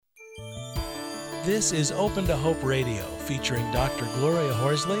This is Open to Hope Radio, featuring Dr. Gloria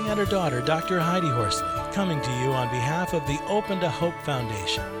Horsley and her daughter, Dr. Heidi Horsley, coming to you on behalf of the Open to Hope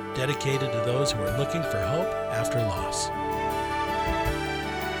Foundation, dedicated to those who are looking for hope after loss.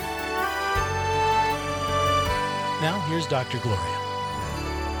 Now, here's Dr. Gloria.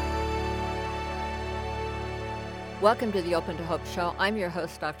 Welcome to the Open to Hope Show. I'm your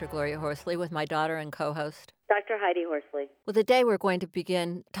host, Dr. Gloria Horsley, with my daughter and co-host, Dr. Heidi Horsley. Well, today we're going to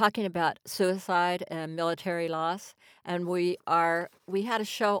begin talking about suicide and military loss. And we had a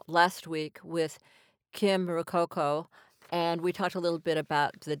show last week with Kim Rokoko, and we talked a little bit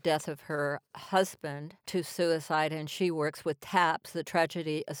about the death of her husband to suicide, and she works with TAPS, the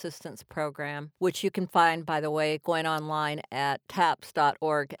Tragedy Assistance Program, which you can find, by the way, going online at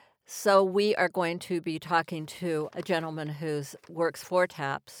taps.org. So we are going to be talking to a gentleman who works for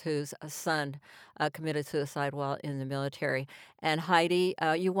TAPS, whose son committed suicide while in the military. And Heidi,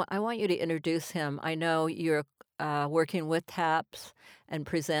 I want you to introduce him. I know you're working with TAPS and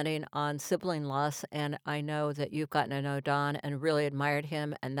presenting on sibling loss, and I know that you've gotten to know Don and really admired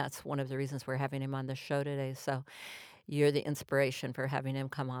him, and that's one of the reasons we're having him on the show today. So you're the inspiration for having him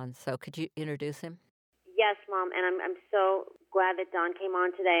come on. So could you introduce him? Yes, Mom, and I'm so glad that Don came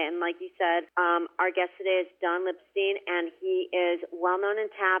on today. And like you said, our guest today is Don Lipstein, and he is well-known in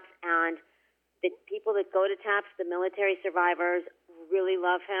TAPS, and the people that go to TAPS, the military survivors, really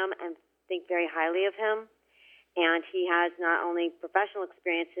love him and think very highly of him. And he has not only professional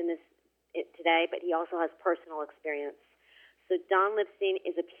experience in this today, but he also has personal experience. So Don Lipstein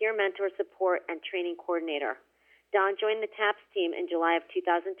is a peer mentor support and training coordinator. Don joined the TAPS team in July of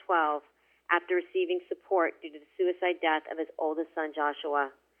 2012 after receiving support due to the suicide death of his oldest son,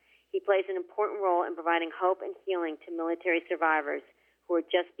 Joshua. He plays an important role in providing hope and healing to military survivors who are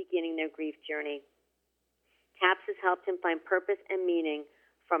just beginning their grief journey. TAPS has helped him find purpose and meaning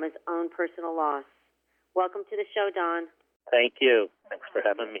from his own personal loss. Welcome to the show, Don. Thank you. Thanks for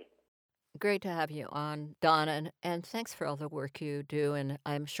having me. Great to have you on, Don, and thanks for all the work you do, and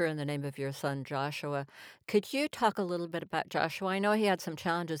I'm sure in the name of your son, Joshua. Could you talk a little bit about Joshua? I know he had some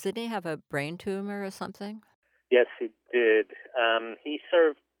challenges. Didn't he have a brain tumor or something? Yes, he did. He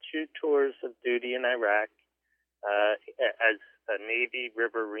served 2 tours of duty in Iraq as a Navy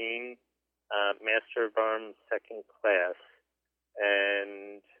Riverine Master of Arms Second Class.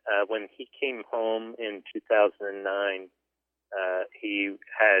 And when he came home in 2009,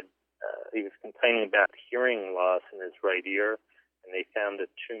 he was complaining about hearing loss in his right ear, and they found a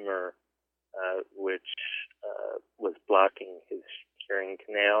tumor which was blocking his hearing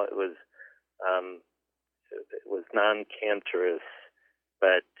canal. It was non-cancerous,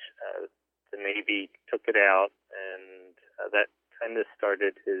 but the Navy took it out, and that kind of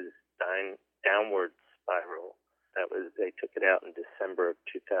started his downward spiral. They took it out in December of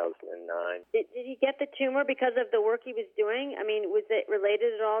 2009. Did he get the tumor because of the work he was doing? I mean, was it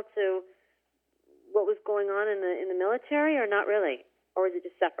related at all to what was going on in the military, or not really? Or was it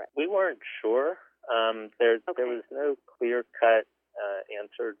just separate? We weren't sure. There was no clear-cut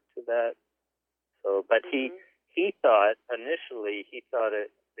answer to that. So, but he thought initially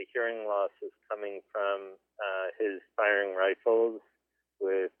the hearing loss was coming from his firing rifles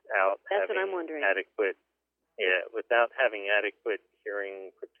without having adequate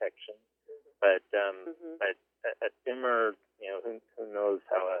hearing protection. But a tumor, who knows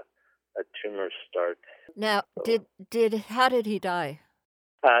how a tumor starts. Now, how did he die?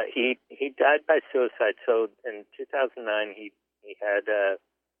 He died by suicide. So in 2009, he had the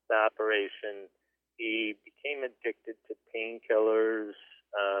operation. He became addicted to painkillers,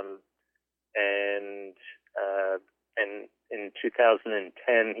 and in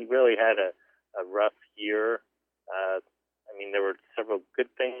 2010, he really had a rough year. There were several good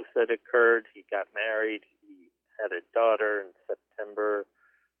things that occurred. He got married. He had a daughter in September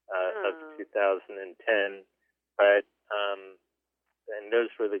of 2010. But and those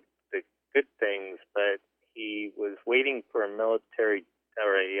were the good things. But he was waiting for a medical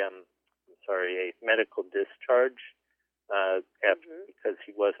discharge because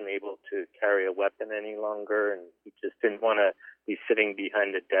he wasn't able to carry a weapon any longer, and he just didn't want to be sitting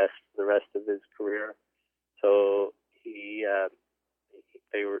behind a desk for the rest of his career. So he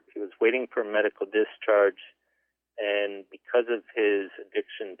was waiting for a medical discharge, and because of his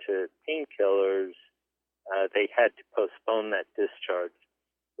addiction to painkillers, they had to postpone that discharge,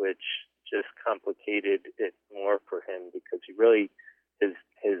 which just complicated it more for him because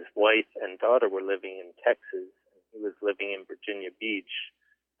his wife and daughter were living in Texas, and he was living in Virginia Beach,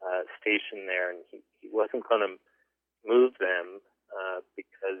 stationed there, and he wasn't going to move them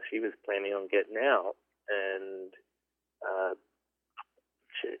because he was planning on getting out. And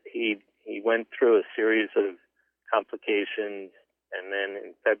he he went through a series of complications, and then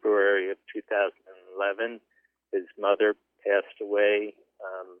in February of 2011, his mother passed away,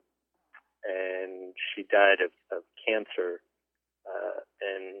 and she died of cancer.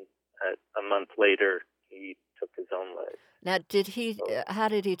 And a month later, he took his own life. Now, how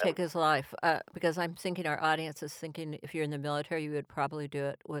did he take his life? Because I'm thinking our audience is thinking if you're in the military, you would probably do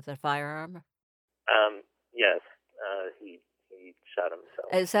it with a firearm. Yes, he shot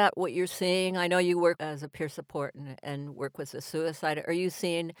himself. Is that what you're seeing? I know you work as a peer support and work with the suicide. Are you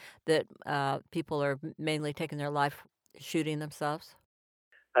seeing that people are mainly taking their life shooting themselves?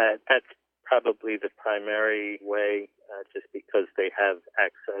 That's probably the primary way, just because they have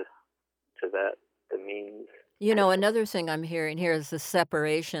access to the means. You know, another thing I'm hearing here is the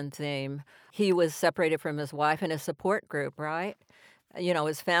separation theme. He was separated from his wife in a support group, right? You know,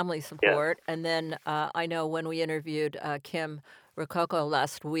 his family support. Yeah. And then I know when we interviewed Kim Rococo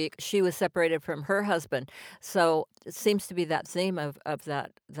last week, she was separated from her husband. So it seems to be that theme of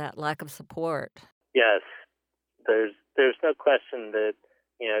that lack of support. Yes, there's no question that,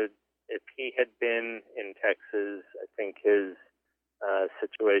 if he had been in Texas, I think his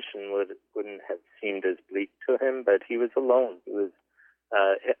situation wouldn't have seemed as bleak to him. But he was alone. He was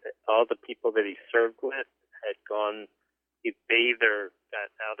all the people that he served with had gone. They either got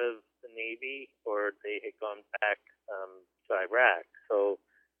out of the Navy or they had gone back to Iraq. So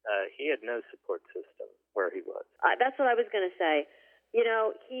he had no support system where he was. That's what I was going to say.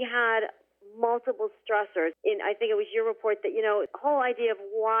 He had multiple stressors. I think it was your report that, the whole idea of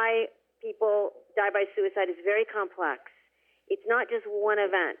why people die by suicide is very complex. It's not just one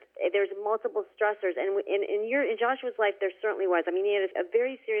event. There's multiple stressors. And in Joshua's life, there certainly was. I mean, he had a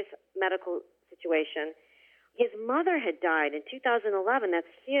very serious medical situation. His mother had died in 2011. That's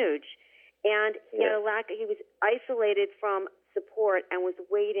huge. And he had he was isolated from support and was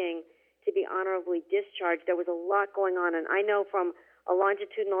waiting to be honorably discharged. There was a lot going on. And I know from a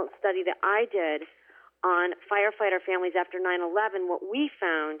longitudinal study that I did on firefighter families after 9/11, what we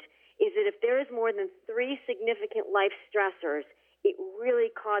found is that if there is more than 3 significant life stressors, it really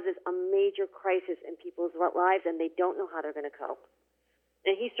causes a major crisis in people's lives, and they don't know how they're going to cope.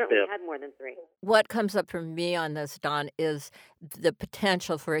 And he certainly had more than 3. What comes up for me on this, Don, is the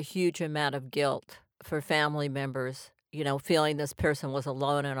potential for a huge amount of guilt for family members, feeling this person was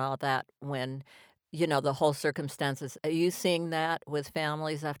alone and all that when, the whole circumstances. Are you seeing that with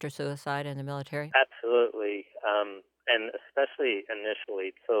families after suicide in the military? Absolutely, and especially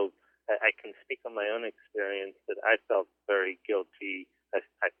initially. So I can speak on my own experience that I felt very guilty.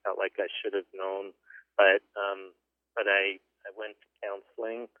 I felt like I should have known, but I went to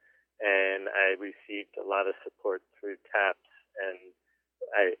counseling, and I received a lot of support through TAPS, and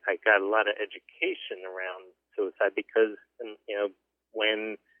I got a lot of education around suicide because,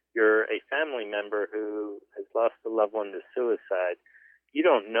 when you're a family member who has lost a loved one to suicide, you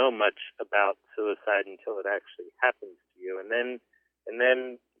don't know much about suicide until it actually happens to you, and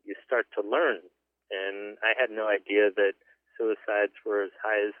then you start to learn. And I had no idea that suicides were as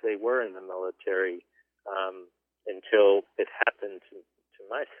high as they were in the military until it happened to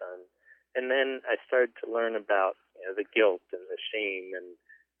my son. And then I started to learn about the guilt and the shame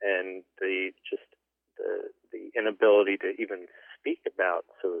and the inability to even speak about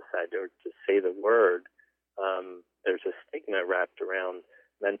suicide or to say the word. There's a stigma wrapped around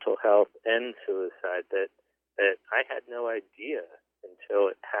mental health and suicide that I had no idea until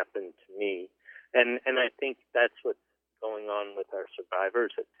it happened to me. And I think that's what's going on with our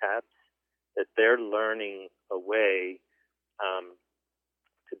survivors at TAPS, that they're learning a way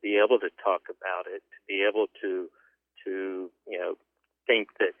to be able to talk about it, to be able to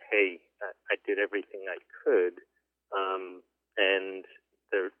think that, hey, I did everything I could, and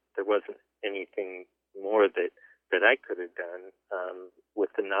there wasn't anything more that I could have done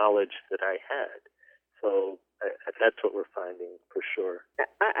with the knowledge that I had. So that's what we're finding for sure.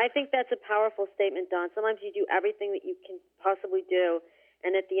 I think that's a powerful statement, Don. Sometimes you do everything that you can possibly do,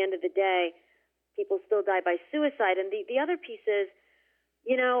 and at the end of the day, people still die by suicide. And the other piece is,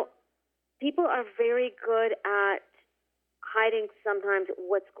 people are very good at hiding sometimes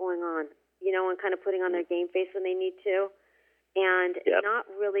what's going on, and kind of putting on their game face when they need to, and not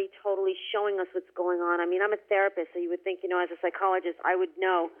really totally showing us what's going on. I mean, I'm a therapist, so you would think, as a psychologist, I would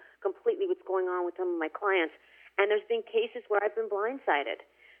know completely what's going on with some of my clients. And there's been cases where I've been blindsided.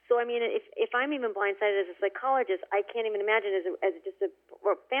 So, I mean, if I'm even blindsided as a psychologist, I can't even imagine as just a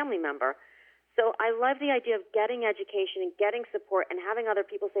family member. So I love the idea of getting education and getting support and having other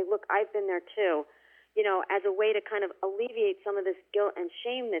people say, look, I've been there too, as a way to kind of alleviate some of this guilt and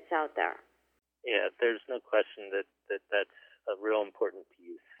shame that's out there. Yeah, there's no question that that's a real important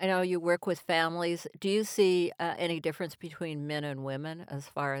piece. I know you work with families. Do you see any difference between men and women as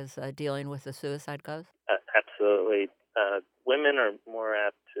far as dealing with the suicide goes? Absolutely. Women are more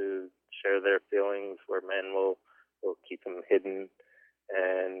apt to share their feelings, where men will keep them hidden.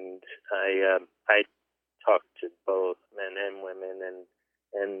 And I talk to both men and women,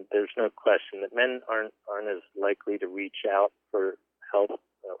 and there's no question that men aren't as likely to reach out for help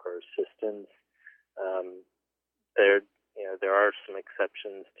or assistance. There there are some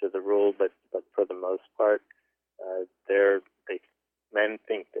exceptions to the rule, but for the most part, they men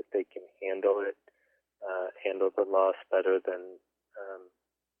think that they can handle it, handle the loss better than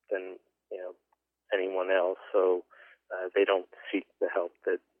anyone else. So they don't seek the help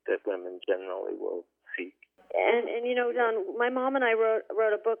that women generally will seek. And Don, my mom and I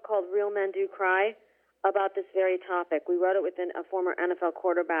wrote a book called Real Men Do Cry about this very topic. We wrote it with a former NFL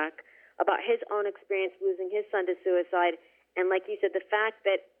quarterback about his own experience losing his son to suicide. And like you said, the fact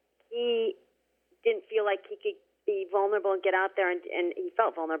that he didn't feel like he could be vulnerable and get out there, and he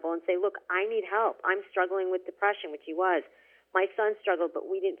felt vulnerable and say, look, I need help. I'm struggling with depression, which he was. My son struggled, but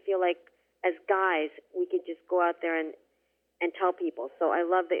we didn't feel like, as guys, we could just go out there and tell people. So I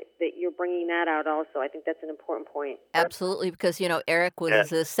love that you're bringing that out also. I think that's an important point. Absolutely, because, Eric was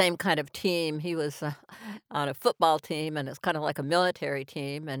the same kind of team. He was on a football team, and it's kind of like a military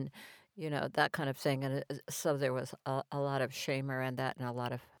team, and, that kind of thing. And so there was a lot of shame around that and a lot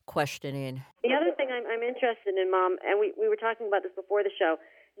of questioning. The other thing I'm interested in, Mom, and we were talking about this before the show,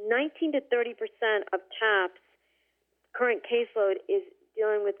 19 to 30% of TAP's current caseload is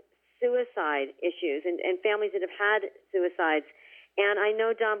dealing with suicide issues and families that have had suicides. And I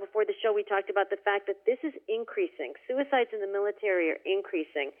know, Don, before the show we talked about the fact that this is increasing. Suicides in the military are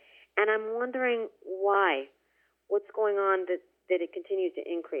increasing. And I'm wondering why. What's going on that it continues to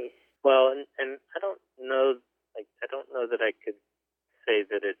increase? Well, and I don't know that I could say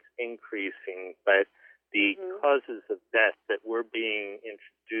that it's increasing, but the causes of death that we're being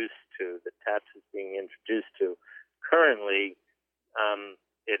introduced to, that TAPS is being introduced to, currently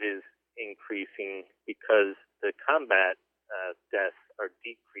it is increasing because the combat deaths are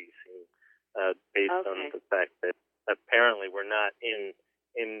decreasing based on the fact that apparently we're not in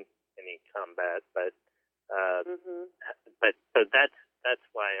any combat, but so that's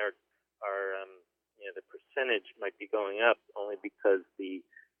why our the percentage might be going up, only because the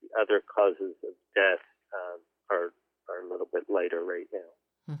other causes of death are a little bit lighter right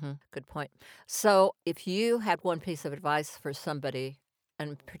now. Good point. So if you had one piece of advice for somebody,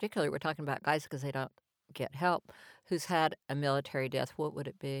 and particularly we're talking about guys because they don't get help, who's had a military death, what would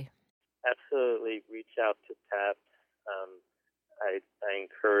it be? Absolutely reach out to TAPS. I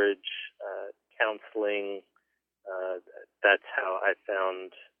encourage counseling. That's how I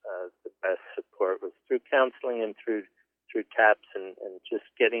found the best support, was through counseling and through TAPS, and just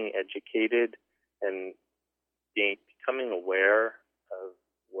getting educated and becoming aware of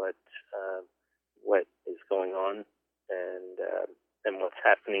what is going on and what's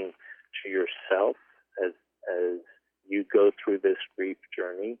happening to yourself as you go through this grief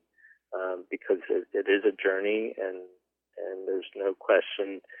journey, because it is a journey, and there's no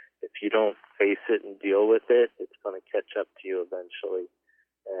question, if you don't face it and deal with it, it's going to catch up to you eventually.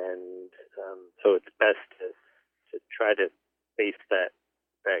 And so it's best to try to face that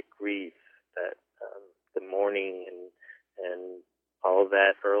grief, that the mourning and all of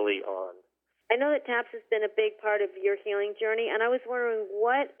that early on. I know that TAPS has been a big part of your healing journey, and I was wondering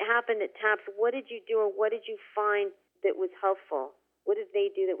what happened at TAPS. What did you do, or what did you find that was helpful? What did they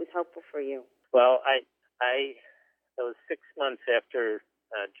do that was helpful for you? Well, it was 6 months after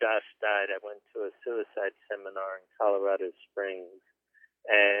Josh died. I went to a suicide seminar in Colorado Springs,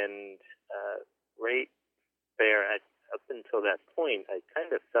 and right there, up until that point, I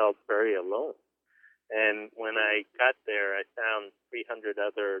kind of felt very alone. And when I got there, I found 300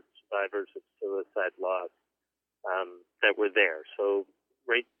 other survivors of suicide loss that were there. So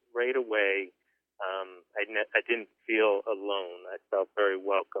right away, I didn't feel alone. I felt very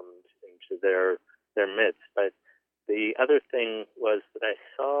welcomed into their midst. But the other thing was that I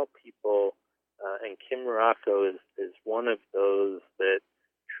saw people, and Kim Morocco is one of those that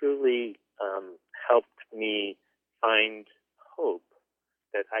truly helped me find hope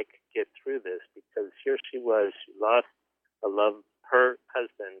that I could get through this, because here she was. She lost her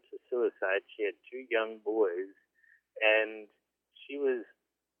husband to suicide. She had 2 young boys, and she was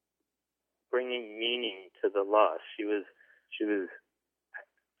bringing meaning to the loss. She was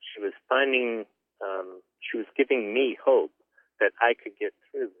finding, she was giving me hope that I could get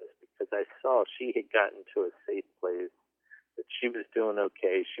through this, because I saw she had gotten to a safe place, that she was doing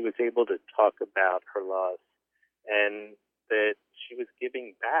okay. She was able to talk about her loss, and that she was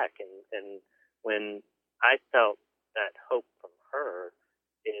giving back. And when I felt that hope from her,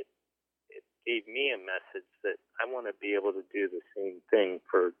 it gave me a message that I want to be able to do the same thing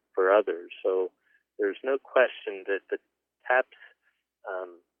for others. So there's no question that the TAPS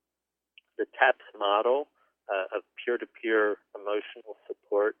model of peer-to-peer emotional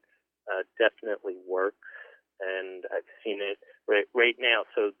support definitely works, and I've seen it right now.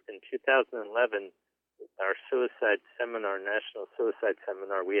 So in 2011, our suicide seminar, National Suicide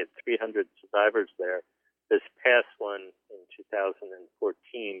Seminar, we had 300 survivors there. This past one in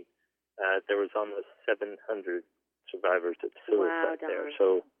 2014, there was almost 700 survivors of suicide there.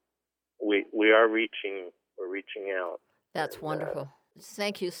 So we're reaching out. That's wonderful.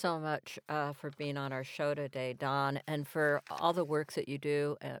 Thank you so much for being on our show today, Don, and for all the work that you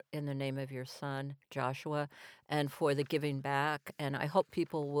do in the name of your son, Joshua, and for the giving back. And I hope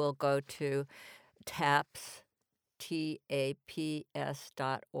people will go to TAPS, TAPS.org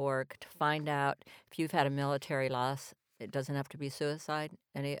to find out if you've had a military loss. It doesn't have to be suicide,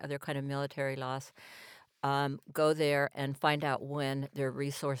 any other kind of military loss. Go there and find out when their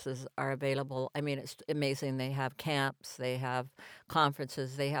resources are available. I mean, it's amazing. They have camps, they have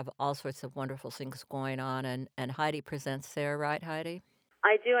conferences, they have all sorts of wonderful things going on. And Heidi presents there, right, Heidi?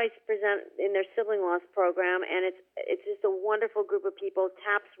 I do. I present in their sibling loss program, and it's just a wonderful group of people.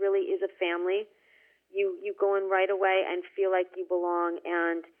 TAPS really is a family. You go in right away and feel like you belong,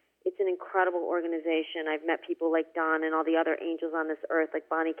 and it's an incredible organization. I've met people like Don and all the other angels on this earth, like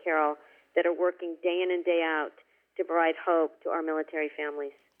Bonnie Carroll, that are working day in and day out to provide hope to our military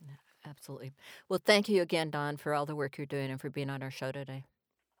families. Absolutely. Well, thank you again, Don, for all the work you're doing and for being on our show today.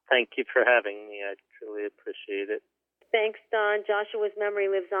 Thank you for having me. I truly appreciate it. Thanks, Don. Joshua's memory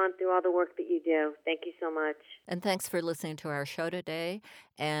lives on through all the work that you do. Thank you so much. And thanks for listening to our show today.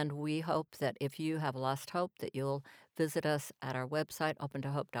 And we hope that if you have lost hope, that you'll visit us at our website,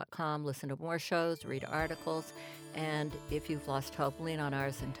 opentohope.com, listen to more shows, read articles. And if you've lost hope, lean on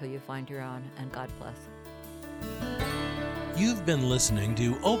ours until you find your own. And God bless. You've been listening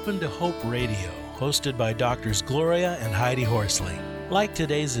to Open to Hope Radio, hosted by Drs. Gloria and Heidi Horsley. Like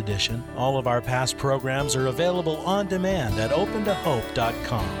today's edition, all of our past programs are available on demand at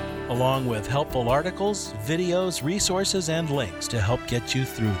opentohope.com, along with helpful articles, videos, resources, and links to help get you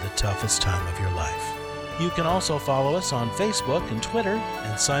through the toughest time of your life. You can also follow us on Facebook and Twitter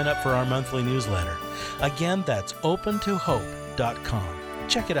and sign up for our monthly newsletter. Again, that's opentohope.com.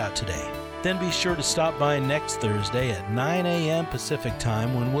 Check it out today. Then be sure to stop by next Thursday at 9 a.m. Pacific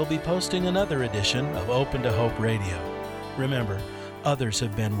Time when we'll be posting another edition of Open to Hope Radio. Remember, others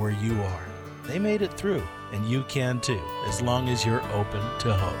have been where you are. They made it through, and you can too, as long as you're open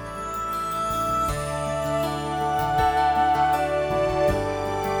to hope.